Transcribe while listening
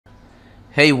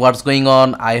Hey, what's going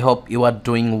on? I hope you are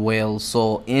doing well.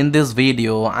 So in this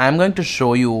video I'm going to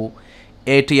show you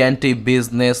AT&T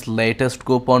business latest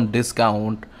coupon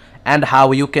discount and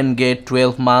how you can get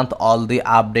 12-month all the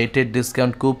updated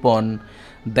discount coupon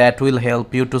that will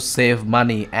help you to save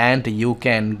money, and you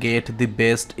can get the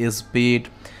best speed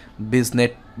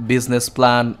business business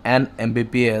plan and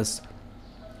mbps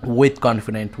with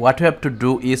confidence. What you have to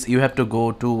do is you have to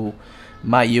go to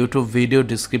my YouTube video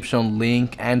description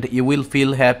link and you will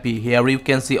feel happy. Here you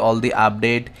can see all the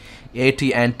update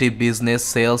AT&T business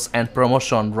sales and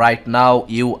promotion. Right now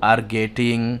you are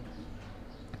getting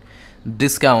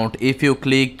discount. If you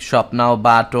click shop now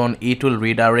button, it will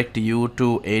redirect you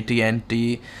to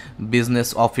AT&T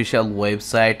business official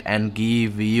website and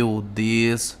give you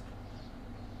this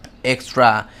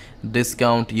extra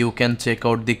discount. You can check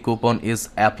out the coupon is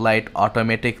applied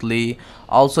automatically.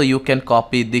 Also you can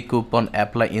copy the coupon,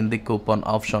 apply in the coupon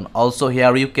option. Also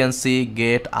here you can see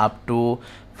get up to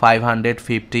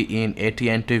 550 in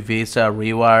AT&T Visa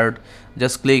reward.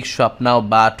 Just click shop now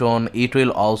button. It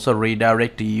will also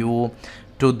redirect you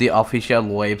to the official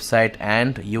website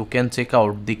and you can check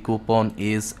out the coupon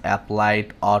is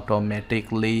applied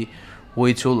automatically,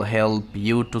 which will help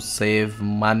you to save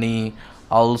money.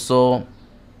 Also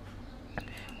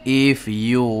if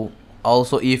you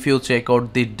check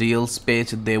out the deals page,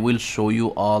 they will show you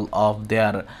all of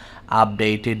their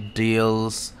updated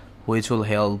deals, which will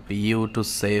help you to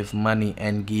save money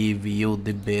and give you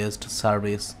the best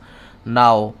service.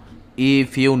 Now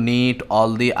if you need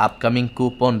all the upcoming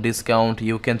coupon discount,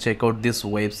 you can check out this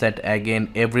website again.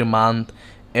 Every month,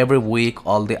 every week,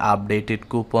 all the updated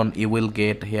coupon you will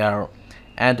get here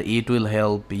and it will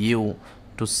help you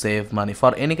to save money.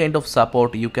 For any kind of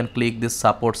support, you can click this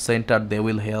support center, they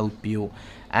will help you,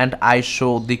 and I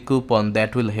show the coupon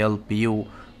that will help you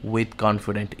with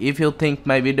confidence. If you think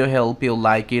my video help you,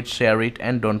 like it, share it,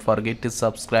 and don't forget to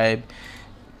subscribe.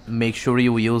 Make sure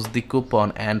you use the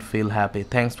coupon and feel happy.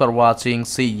 Thanks for watching.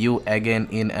 See you again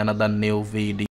in another new video.